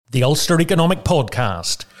The Ulster Economic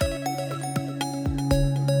Podcast.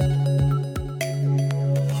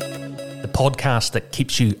 The podcast that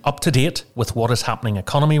keeps you up to date with what is happening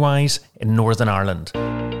economy-wise in Northern Ireland.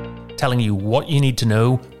 Telling you what you need to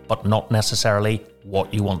know, but not necessarily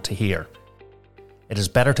what you want to hear. It is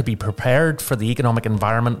better to be prepared for the economic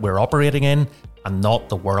environment we're operating in and not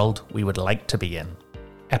the world we would like to be in.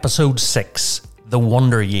 Episode 6, The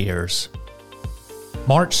Wonder Years.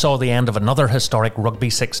 March saw the end of another historic Rugby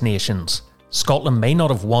Six Nations. Scotland may not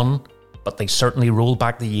have won, but they certainly rolled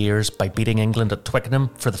back the years by beating England at Twickenham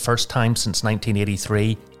for the first time since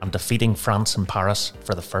 1983 and defeating France in Paris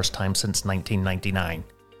for the first time since 1999.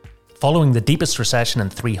 Following the deepest recession in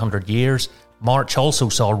 300 years, March also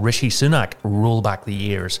saw Rishi Sunak roll back the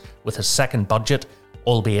years with his second budget,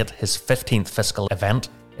 albeit his 15th fiscal event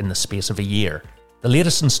in the space of a year. The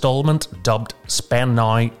latest instalment, dubbed Spend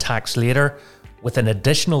Now, Tax Later, with an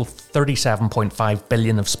additional $37.5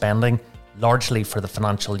 billion of spending, largely for the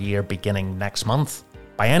financial year beginning next month.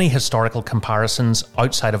 By any historical comparisons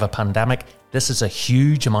outside of a pandemic, this is a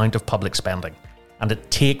huge amount of public spending, and it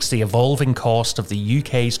takes the evolving cost of the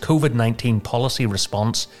UK's COVID-19 policy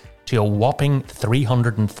response to a whopping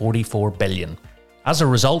 $344 billion. As a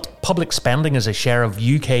result, public spending as a share of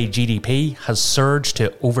UK GDP has surged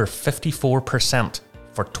to over 54%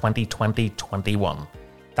 for 2020-21.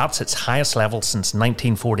 That's its highest level since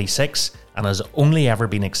 1946 and has only ever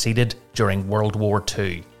been exceeded during World War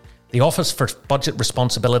II. The Office for Budget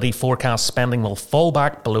Responsibility forecasts spending will fall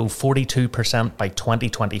back below 42% by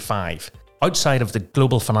 2025. Outside of the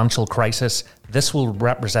global financial crisis, this will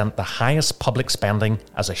represent the highest public spending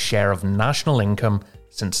as a share of national income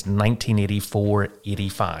since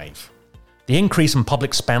 1984-85. The increase in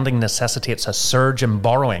public spending necessitates a surge in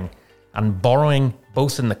borrowing, and borrowing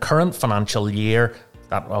both in the current financial year,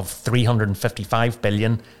 that of $355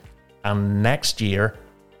 billion, and next year,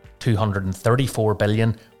 $234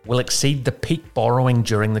 billion, will exceed the peak borrowing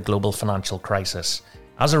during the global financial crisis.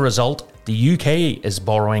 As a result, the UK is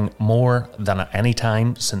borrowing more than at any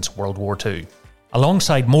time since World War II.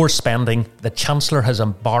 Alongside more spending, the Chancellor has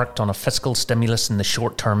embarked on a fiscal stimulus in the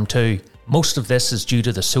short term too. Most of this is due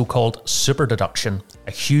to the so-called super deduction,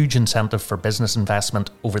 a huge incentive for business investment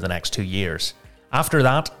over the next 2 years. After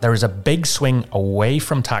that, there is a big swing away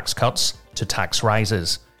from tax cuts to tax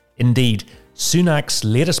rises. Indeed, Sunak's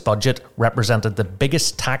latest budget represented the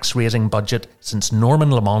biggest tax-raising budget since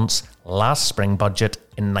Norman Lamont's last spring budget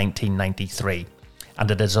in 1993,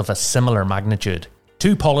 and it is of a similar magnitude.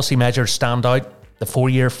 Two policy measures stand out: the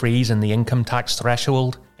 4-year freeze in the income tax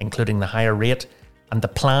threshold, including the higher rate, and the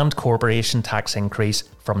planned corporation tax increase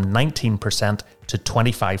from 19% to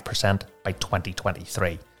 25% by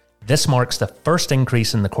 2023. This marks the first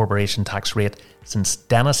increase in the corporation tax rate since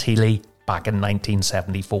Dennis Healey back in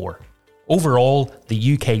 1974. Overall,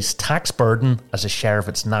 the UK's tax burden as a share of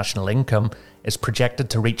its national income is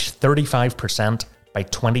projected to reach 35% by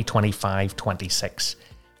 2025-26,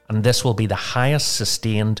 and this will be the highest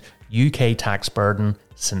sustained UK tax burden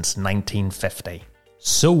since 1950.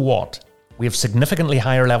 So what? We have significantly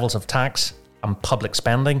higher levels of tax and public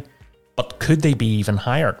spending, but could they be even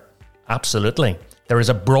higher? Absolutely. There is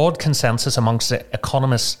a broad consensus amongst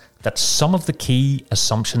economists that some of the key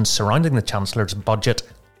assumptions surrounding the Chancellor's budget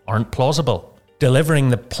aren't plausible. Delivering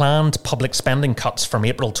the planned public spending cuts from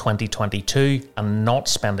April 2022 and not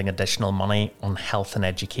spending additional money on health and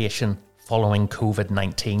education following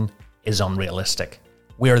COVID-19 is unrealistic.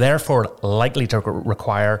 We are therefore likely to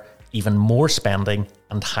require even more spending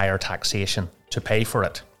and higher taxation to pay for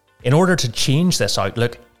it. In order to change this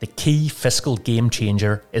outlook, the key fiscal game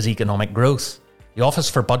changer is economic growth. The Office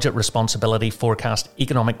for Budget Responsibility forecast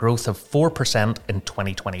economic growth of 4% in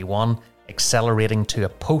 2021, accelerating to a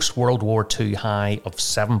post-World War II high of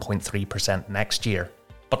 7.3% next year.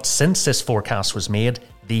 But since this forecast was made,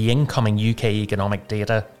 the incoming UK economic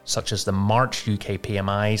data, such as the March UK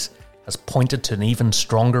PMIs, has pointed to an even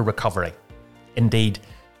stronger recovery. Indeed,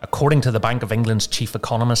 according to the Bank of England's chief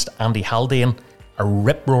economist Andy Haldane, a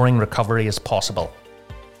rip-roaring recovery is possible.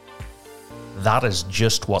 That is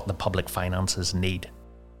just what the public finances need.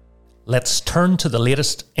 Let's turn to the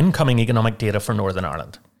latest incoming economic data for Northern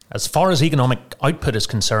Ireland. As far as economic output is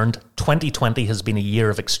concerned, 2020 has been a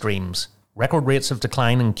year of extremes. Record rates of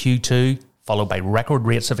decline in Q2, followed by record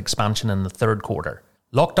rates of expansion in the third quarter.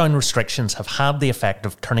 Lockdown restrictions have had the effect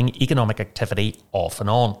of turning economic activity off and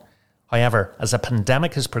on. However, as the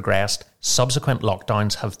pandemic has progressed, subsequent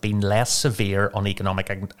lockdowns have been less severe on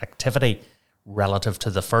economic activity relative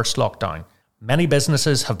to the first lockdown. Many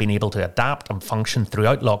businesses have been able to adapt and function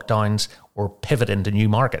throughout lockdowns or pivot into new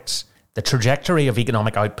markets. The trajectory of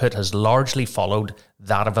economic output has largely followed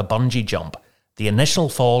that of a bungee jump, The initial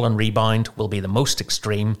fall and rebound will be the most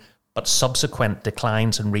extreme, but subsequent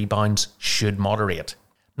declines and rebounds should moderate.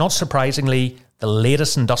 Not surprisingly, the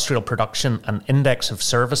latest industrial production and index of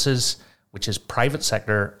services, which is private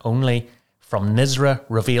sector only, from NISRA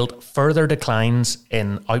revealed further declines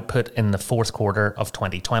in output in the fourth quarter of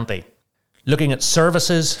 2020. Looking at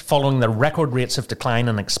services, following the record rates of decline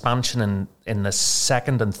and expansion in the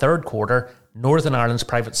second and third quarter, Northern Ireland's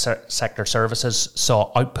private sector services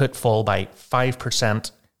saw output fall by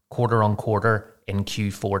 5% quarter on quarter in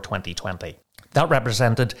Q4 2020. That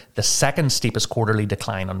represented the second steepest quarterly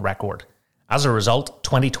decline on record. As a result,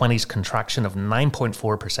 2020's contraction of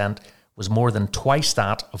 9.4% was more than twice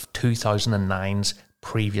that of 2009's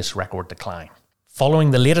previous record decline.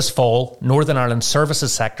 Following the latest fall, Northern Ireland's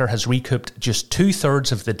services sector has recouped just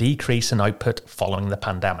 2/3 of the decrease in output following the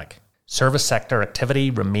pandemic. Service sector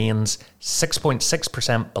activity remains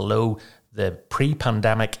 6.6% below the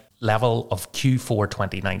pre-pandemic level of Q4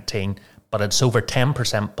 2019, but it's over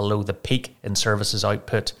 10% below the peak in services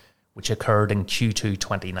output, which occurred in Q2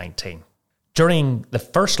 2019. During the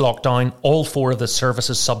first lockdown, all four of the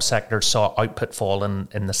services subsectors saw output fall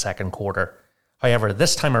in the second quarter. However,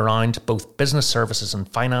 this time around, both business services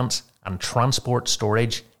and finance and transport,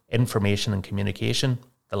 storage, information and communication,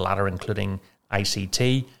 the latter including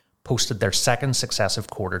ICT, posted their second successive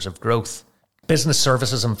quarters of growth. Business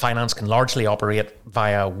services and finance can largely operate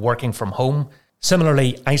via working from home.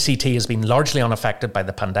 Similarly, ICT has been largely unaffected by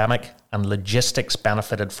the pandemic, and logistics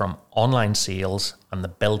benefited from online sales and the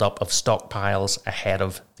build-up of stockpiles ahead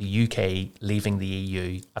of the UK leaving the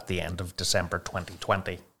EU at the end of December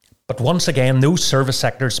 2020. But once again, those service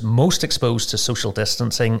sectors most exposed to social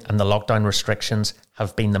distancing and the lockdown restrictions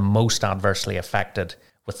have been the most adversely affected.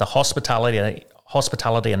 With the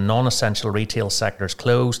hospitality and non-essential retail sectors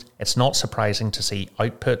closed, it's not surprising to see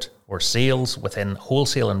output or sales within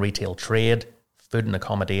wholesale and retail trade, food and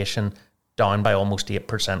accommodation, down by almost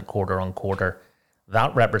 8% quarter on quarter.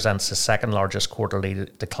 That represents the second largest quarterly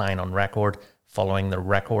decline on record, following the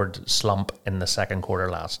record slump in the second quarter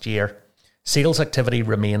last year. Sales activity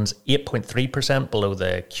remains 8.3% below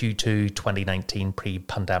the Q2 2019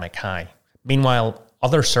 pre-pandemic high. Meanwhile,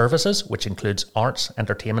 other services, which includes arts,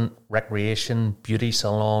 entertainment, recreation, beauty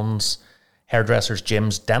salons, hairdressers,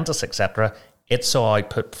 gyms, dentists, etc., it saw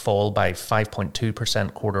output fall by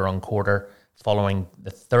 5.2% quarter on quarter, following the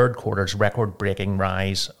third quarter's record-breaking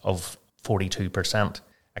rise of 42%.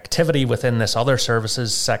 Activity within this other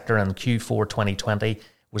services sector in Q4 2020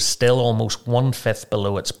 was still almost 1/5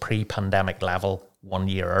 below its pre-pandemic level 1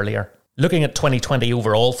 year earlier. Looking at 2020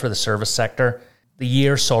 overall for the service sector, the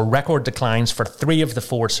year saw record declines for 3 of the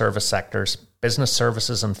 4 service sectors. Business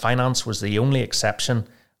services and finance was the only exception,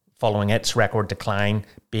 following its record decline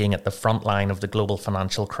being at the front line of the global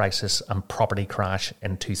financial crisis and property crash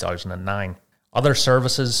in 2009. Other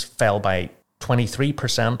services fell by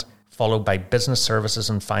 23%, followed by business services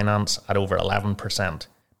and finance at over 11%.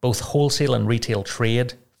 Both wholesale and retail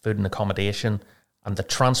trade, food and accommodation, and the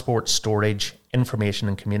transport, storage, information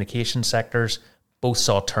and communication sectors both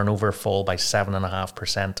saw turnover fall by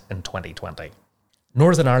 7.5% in 2020.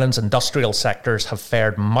 Northern Ireland's industrial sectors have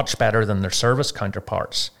fared much better than their service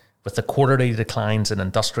counterparts, with the quarterly declines in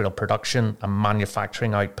industrial production and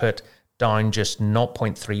manufacturing output down just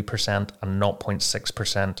 0.3% and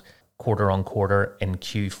 0.6% quarter on quarter in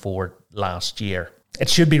Q4 last year. It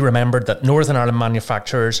should be remembered that Northern Ireland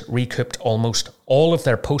manufacturers recouped almost all of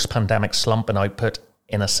their post-pandemic slump in output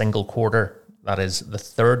in a single quarter, that is the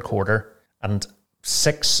third quarter, and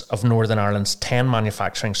 6 of Northern Ireland's 10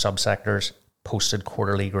 manufacturing subsectors posted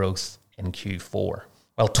quarterly growth in Q4.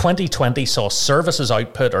 While 2020 saw services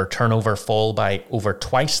output or turnover fall by over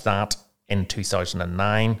twice that in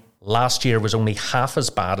 2009, last year was only half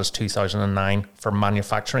as bad as 2009 for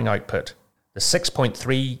manufacturing output. The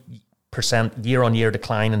 6.3% year-on-year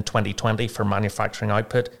decline in 2020 for manufacturing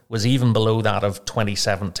output was even below that of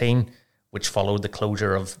 2017, which followed the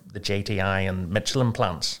closure of the JTI and Michelin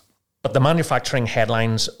plants. But the manufacturing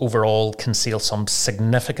headlines overall conceal some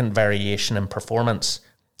significant variation in performance.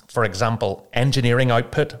 For example, engineering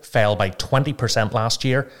output fell by 20% last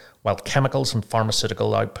year, while chemicals and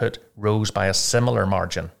pharmaceutical output rose by a similar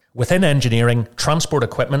margin. Within engineering, transport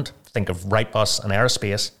equipment, think of Wrightbus and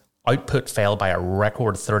aerospace, output fell by a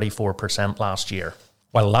record 34% last year.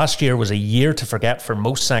 While last year was a year to forget for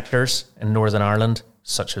most sectors in Northern Ireland,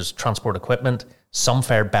 such as transport equipment, some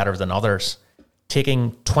fared better than others.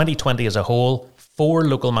 Taking 2020 as a whole, 4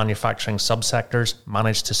 local manufacturing subsectors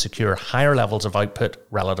managed to secure higher levels of output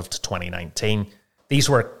relative to 2019. These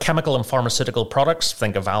were chemical and pharmaceutical products,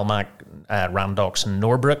 think of Almac, Randox and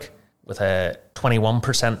Norbrook, with a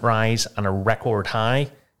 21% rise and a record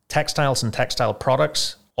high. Textiles and textile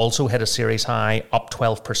products also hit a series high, up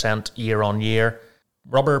 12% year on year.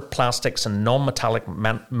 Rubber, plastics and non-metallic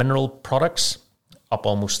mineral products up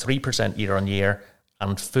almost 3% year on year.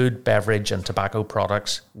 And food, beverage and tobacco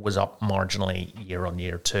products was up marginally year on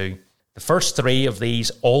year too. The first three of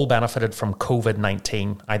these all benefited from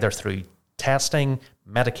COVID-19, either through testing,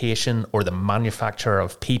 medication, or the manufacture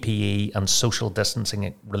of PPE and social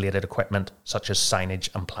distancing related equipment such as signage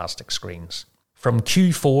and plastic screens. From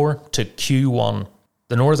Q4 to Q1,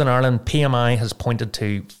 the Northern Ireland PMI has pointed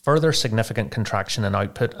to further significant contraction in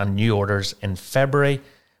output and new orders in February,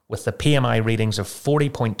 with the PMI readings of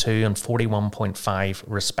 40.2 and 41.5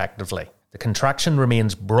 respectively. The contraction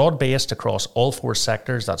remains broad-based across all four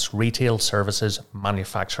sectors, that's retail, services,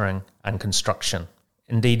 manufacturing and construction.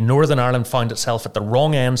 Indeed, Northern Ireland found itself at the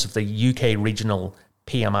wrong ends of the UK regional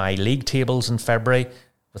PMI league tables in February,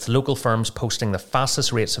 with local firms posting the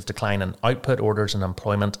fastest rates of decline in output, orders and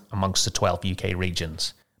employment amongst the 12 UK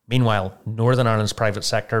regions. Meanwhile, Northern Ireland's private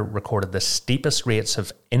sector recorded the steepest rates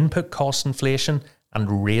of input cost inflation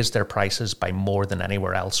and raised their prices by more than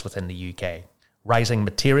anywhere else within the UK. Rising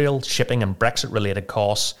material, shipping and Brexit-related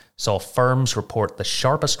costs saw firms report the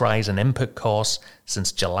sharpest rise in input costs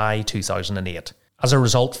since July 2008. As a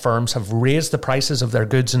result, firms have raised the prices of their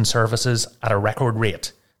goods and services at a record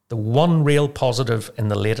rate. The one real positive in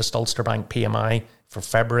the latest Ulster Bank PMI for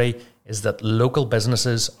February is that local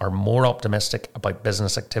businesses are more optimistic about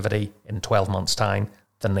business activity in 12 months' time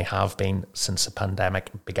than they have been since the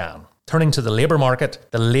pandemic began. Turning to the labour market,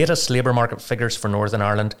 the latest labour market figures for Northern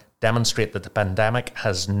Ireland demonstrate that the pandemic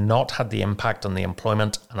has not had the impact on the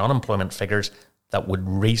employment and unemployment figures that would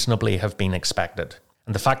reasonably have been expected.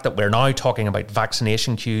 And the fact that we're now talking about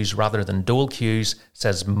vaccination queues rather than dole queues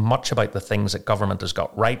says much about the things that government has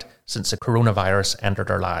got right since the coronavirus entered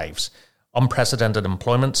our lives. Unprecedented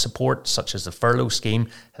employment support, such as the furlough scheme,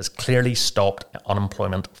 has clearly stopped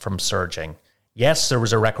unemployment from surging. Yes, there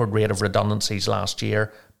was a record rate of redundancies last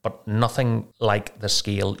year, but nothing like the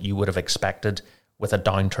scale you would have expected with a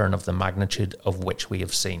downturn of the magnitude of which we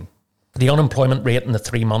have seen. The unemployment rate in the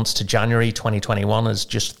 3 months to January 2021 is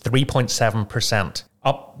just 3.7%,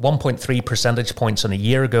 up 1.3 percentage points on a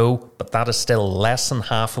year ago, but that is still less than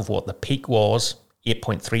half of what the peak was,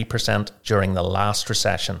 8.3% during the last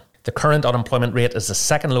recession. The current unemployment rate is the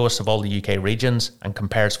second lowest of all the UK regions and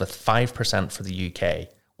compares with 5% for the UK.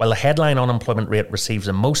 While the headline unemployment rate receives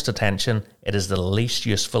the most attention, it is the least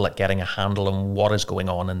useful at getting a handle on what is going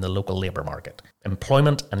on in the local labour market.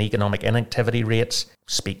 Employment and economic inactivity rates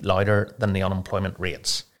speak louder than the unemployment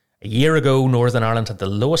rates. A year ago, Northern Ireland had the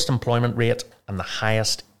lowest employment rate and the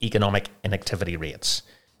highest economic inactivity rates.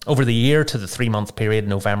 Over the year to the 3-month period,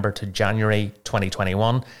 November to January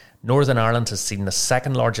 2021, Northern Ireland has seen the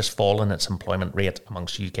second largest fall in its employment rate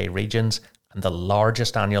amongst UK regions and the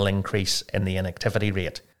largest annual increase in the inactivity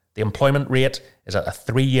rate. The employment rate is at a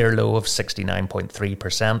 3-year low of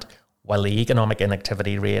 69.3%, while the economic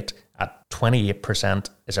inactivity rate at 28%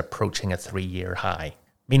 is approaching a 3-year high.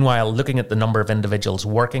 Meanwhile, looking at the number of individuals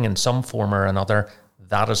working in some form or another,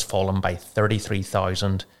 that has fallen by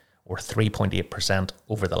 33,000 or 3.8%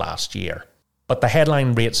 over the last year. But the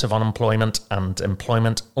headline rates of unemployment and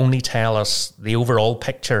employment only tell us the overall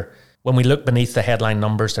picture. When we look beneath the headline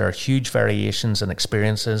numbers, there are huge variations in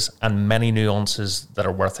experiences and many nuances that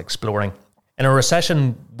are worth exploring. In a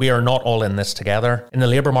recession, we are not all in this together. In the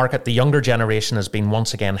labour market, the younger generation has been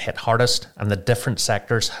once again hit hardest, and the different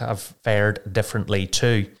sectors have fared differently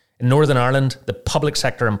too. In Northern Ireland, the public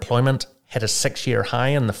sector employment hit a 6-year high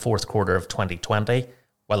in the fourth quarter of 2020,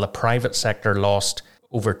 while the private sector lost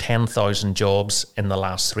over 10,000 jobs in the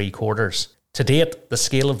last 3 quarters. To date, the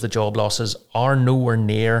scale of the job losses are nowhere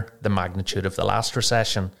near the magnitude of the last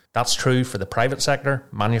recession. That's true for the private sector,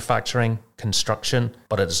 manufacturing, construction,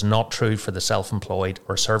 but it is not true for the self-employed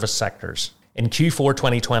or service sectors. In Q4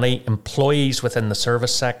 2020, employees within the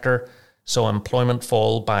service sector saw employment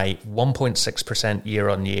fall by 1.6% year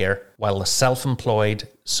on year, while the self-employed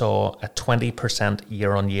saw a 20%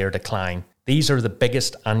 year on year decline. These are the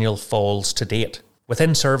biggest annual falls to date.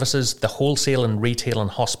 Within services, the wholesale and retail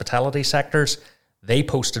and hospitality sectors, they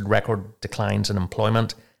posted record declines in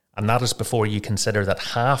employment, and that is before you consider that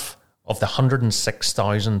half of the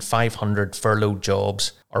 106,500 furloughed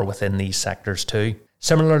jobs are within these sectors too.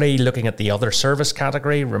 Similarly, looking at the other service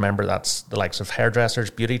category, remember that's the likes of hairdressers,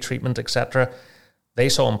 beauty treatment, etc., they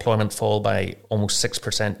saw employment fall by almost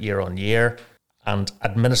 6% year on year, and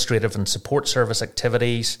administrative and support service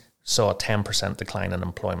activities saw a 10% decline in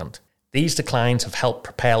employment. These declines have helped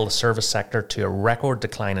propel the service sector to a record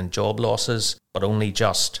decline in job losses, but only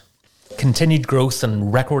just. Continued growth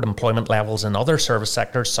and record employment levels in other service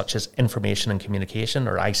sectors such as information and communication,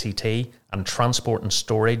 or ICT, and transport and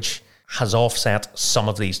storage has offset some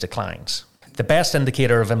of these declines. The best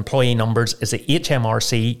indicator of employee numbers is the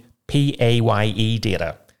HMRC PAYE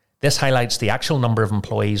data. This highlights the actual number of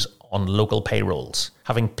employees on local payrolls.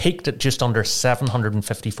 Having peaked at just under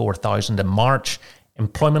 754,000 in March,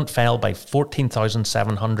 employment fell by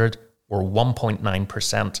 14,700 or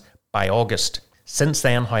 1.9% by August. Since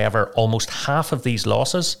then, however, almost half of these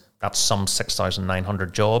losses, that's some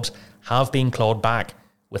 6,900 jobs, have been clawed back,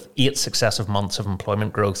 with 8 successive months of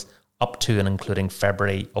employment growth up to and including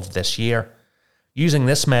February of this year. Using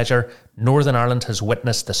this measure, Northern Ireland has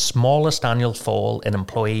witnessed the smallest annual fall in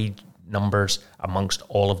employee numbers amongst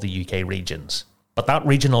all of the UK regions. But that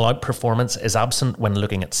regional outperformance is absent when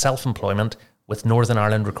looking at self-employment, with Northern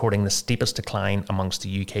Ireland recording the steepest decline amongst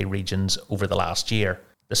the UK regions over the last year.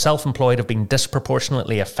 The self-employed have been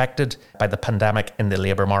disproportionately affected by the pandemic in the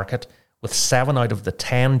labour market, with 7 out of the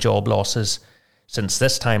 10 job losses since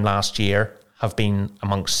this time last year have been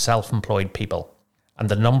amongst self-employed people. And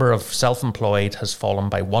the number of self-employed has fallen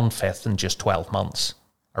by 1/5 in just 12 months,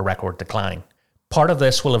 a record decline. Part of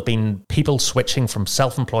this will have been people switching from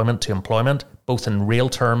self-employment to employment, both in real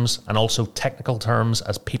terms and also technical terms,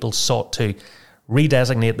 as people sought to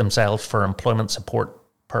redesignate themselves for employment support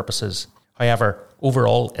purposes. However,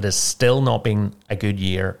 overall, it has still not been a good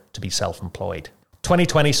year to be self-employed.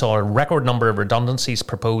 2020 saw a record number of redundancies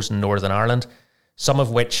proposed in Northern Ireland, some of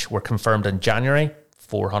which were confirmed in January,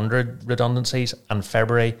 400 redundancies, and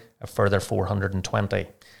February, a further 420.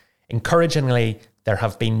 Encouragingly, there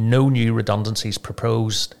have been no new redundancies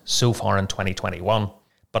proposed so far in 2021,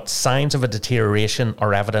 but signs of a deterioration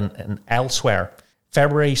are evident in elsewhere.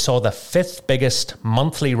 February saw the 5th biggest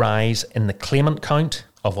monthly rise in the claimant count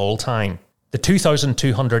of all time. The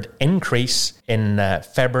 2,200 increase in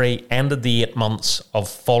February ended the 8 months of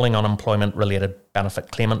falling unemployment-related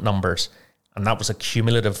benefit claimant numbers, and that was a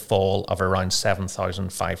cumulative fall of around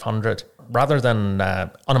 7,500. Rather than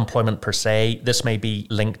unemployment per se, this may be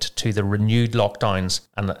linked to the renewed lockdowns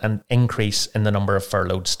and an increase in the number of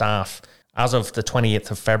furloughed staff. As of the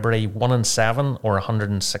 28th of February, 1 in 7, or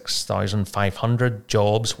 106,500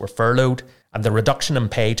 jobs were furloughed, and the reduction in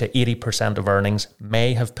pay to 80% of earnings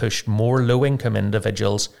may have pushed more low-income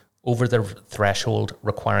individuals over the threshold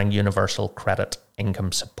requiring universal credit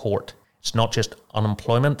income support. It's not just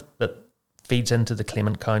unemployment that feeds into the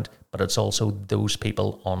claimant count, but it's also those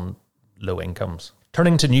people on low incomes.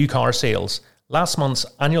 Turning to new car sales, last month's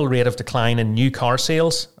annual rate of decline in new car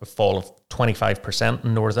sales, a fall of 25%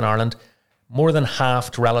 in Northern Ireland, more than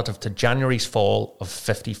halved relative to January's fall of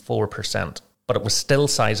 54%, but it was still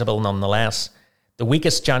sizable nonetheless. The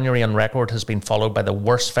weakest January on record has been followed by the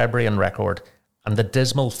worst February on record, and the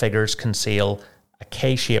dismal figures conceal a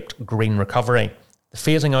K-shaped green recovery. The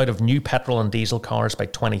phasing out of new petrol and diesel cars by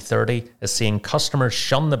 2030 is seeing customers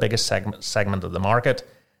shun the biggest segment of the market.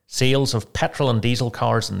 Sales of petrol and diesel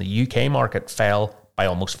cars in the UK market fell by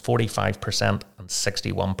almost 45% and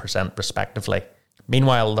 61% respectively.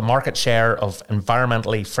 Meanwhile, the market share of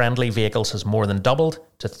environmentally friendly vehicles has more than doubled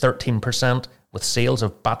to 13%, with sales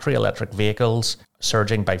of battery electric vehicles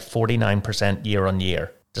surging by 49% year on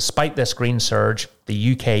year. Despite this green surge,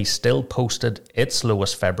 the UK still posted its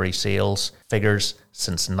lowest February sales figures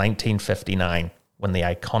since 1959, when the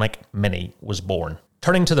iconic Mini was born.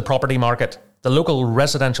 Turning to the property market, the local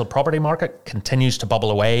residential property market continues to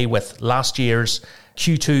bubble away, with last year's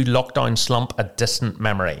Q2 lockdown slump a distant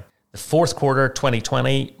memory. The fourth quarter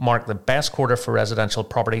 2020 marked the best quarter for residential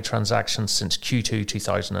property transactions since Q2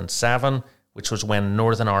 2007, which was when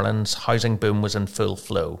Northern Ireland's housing boom was in full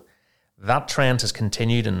flow. That trend has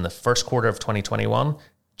continued in the first quarter of 2021.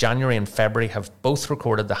 January and February have both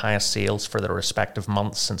recorded the highest sales for their respective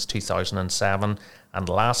months since 2007, and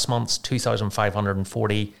last month's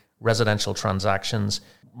 2,540 residential transactions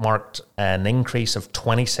marked an increase of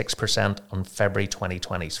 26% on February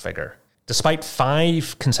 2020's figure. Despite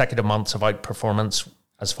 5 consecutive months of outperformance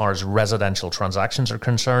as far as residential transactions are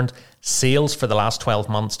concerned, sales for the last 12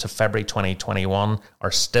 months to February 2021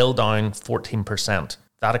 are still down 14%.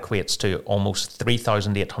 That equates to almost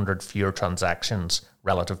 3,800 fewer transactions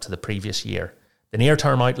relative to the previous year. The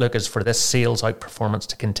near-term outlook is for this sales outperformance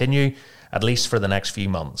to continue, at least for the next few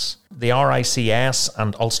months. The RICS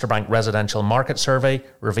and Ulster Bank Residential Market Survey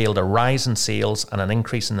revealed a rise in sales and an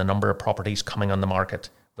increase in the number of properties coming on the market,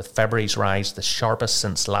 with February's rise the sharpest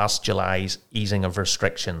since last July's easing of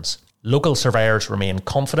restrictions. Local surveyors remain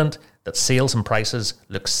confident that sales and prices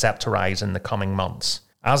look set to rise in the coming months.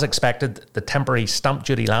 As expected, the temporary stamp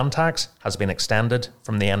duty land tax has been extended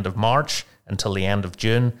from the end of March until the end of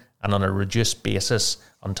June, and on a reduced basis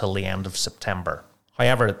until the end of September.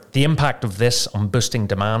 However, the impact of this on boosting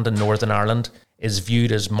demand in Northern Ireland is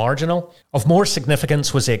viewed as marginal. Of more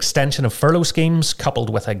significance was the extension of furlough schemes coupled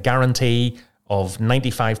with a guarantee of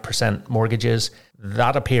 95% mortgages.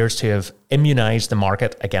 That appears to have immunised the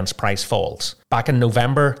market against price falls. Back in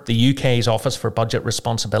November, the UK's Office for Budget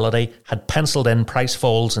Responsibility had penciled in price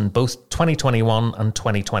falls in both 2021 and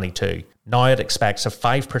 2022. Now it expects a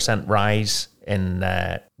 5% rise in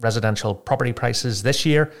residential property prices this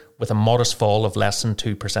year, with a modest fall of less than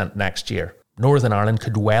 2% next year. Northern Ireland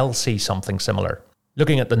could well see something similar.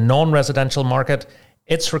 Looking at the non-residential market,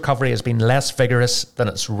 its recovery has been less vigorous than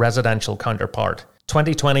its residential counterpart.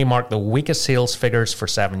 2020 marked the weakest sales figures for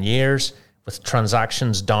 7 years, with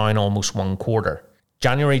transactions down almost one quarter.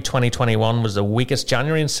 January 2021 was the weakest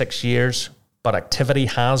January in 6 years, but activity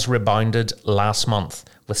has rebounded last month,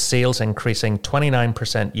 with sales increasing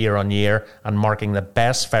 29% year on year and marking the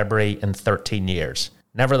best February in 13 years.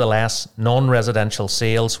 Nevertheless, non-residential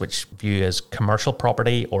sales, which view as commercial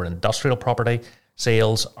property or industrial property,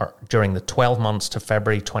 sales are during the 12 months to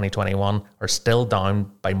February 2021 are still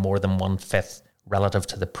down by more than 1/5 relative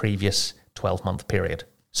to the previous 12-month period.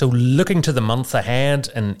 So looking to the month ahead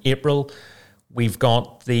in April, we've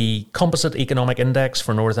got the Composite Economic Index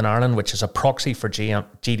for Northern Ireland, which is a proxy for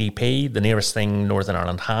GDP, the nearest thing Northern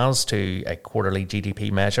Ireland has to a quarterly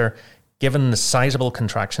GDP measure. Given the sizable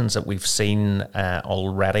contractions that we've seen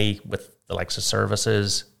already with the likes of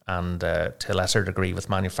services and to a lesser degree with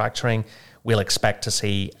manufacturing, we'll expect to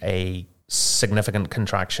see a significant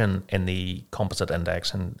contraction in the composite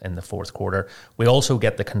index in the fourth quarter. We also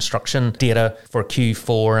get the construction data for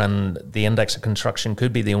Q4, and the index of construction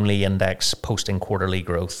could be the only index posting quarterly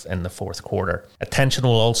growth in the fourth quarter. Attention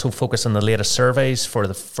will also focus on the latest surveys for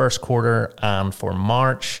the first quarter and for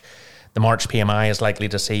March. The March PMI is likely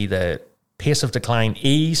to see the pace of decline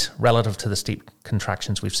ease relative to the steep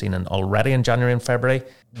contractions we've seen already in January and February.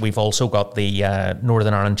 We've also got the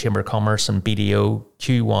Northern Ireland Chamber of Commerce and BDO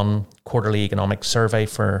Q1 quarterly economic survey,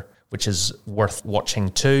 which is worth watching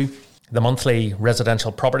too. The monthly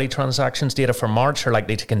residential property transactions data for March are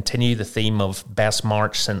likely to continue the theme of best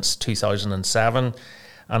March since 2007.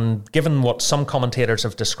 And given what some commentators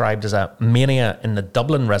have described as a mania in the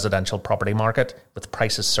Dublin residential property market, with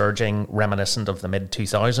prices surging reminiscent of the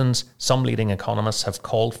mid-2000s, some leading economists have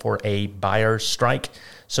called for a buyer's strike.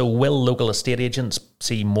 So will local estate agents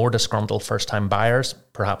see more disgruntled first-time buyers,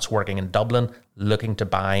 perhaps working in Dublin, looking to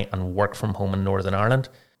buy and work from home in Northern Ireland?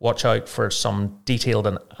 Watch out for some detailed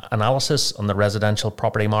analysis on the residential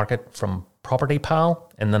property market from Property Pal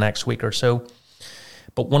in the next week or so.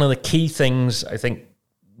 But one of the key things, I think,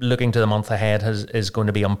 looking to the month ahead is going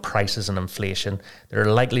to be on prices and inflation. They're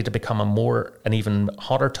likely to become an even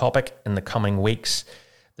hotter topic in the coming weeks.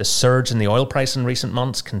 The surge in the oil price in recent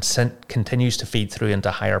months continues to feed through into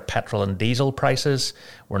higher petrol and diesel prices.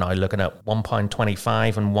 We're now looking at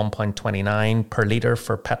 £1.25 and £1.29 per litre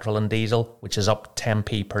for petrol and diesel, which is up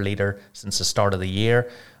 10p per litre since the start of the year.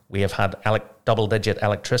 We have had double-digit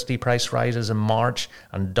electricity price rises in March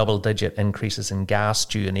and double-digit increases in gas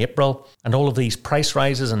due in April. And all of these price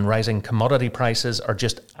rises and rising commodity prices are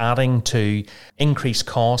just adding to increased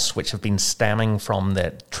costs, which have been stemming from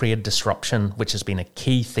the trade disruption, which has been a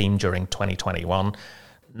key theme during 2021,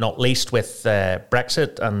 not least with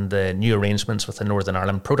Brexit and the new arrangements with the Northern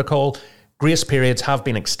Ireland Protocol. Grace periods have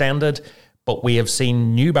been extended, but we have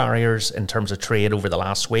seen new barriers in terms of trade over the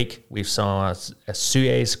last week. We've saw a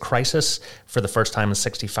Suez crisis for the first time in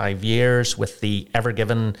 65 years, with the Ever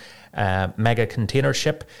Given mega container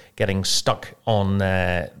ship getting stuck on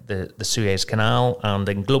the Suez Canal. And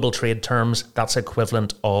in global trade terms, that's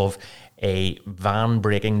equivalent of a van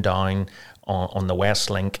breaking down on the West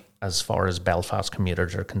Link as far as Belfast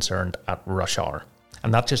commuters are concerned at rush hour.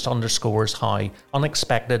 And that just underscores how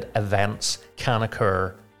unexpected events can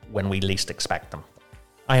occur when we least expect them.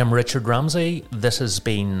 I am Richard Ramsey. This has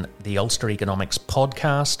been the Ulster Economics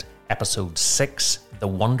Podcast, Episode 6, The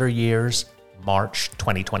Wonder Years, March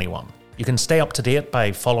 2021. You can stay up to date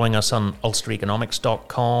by following us on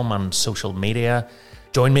ulstereconomics.com and social media.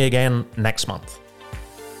 Join me again next month.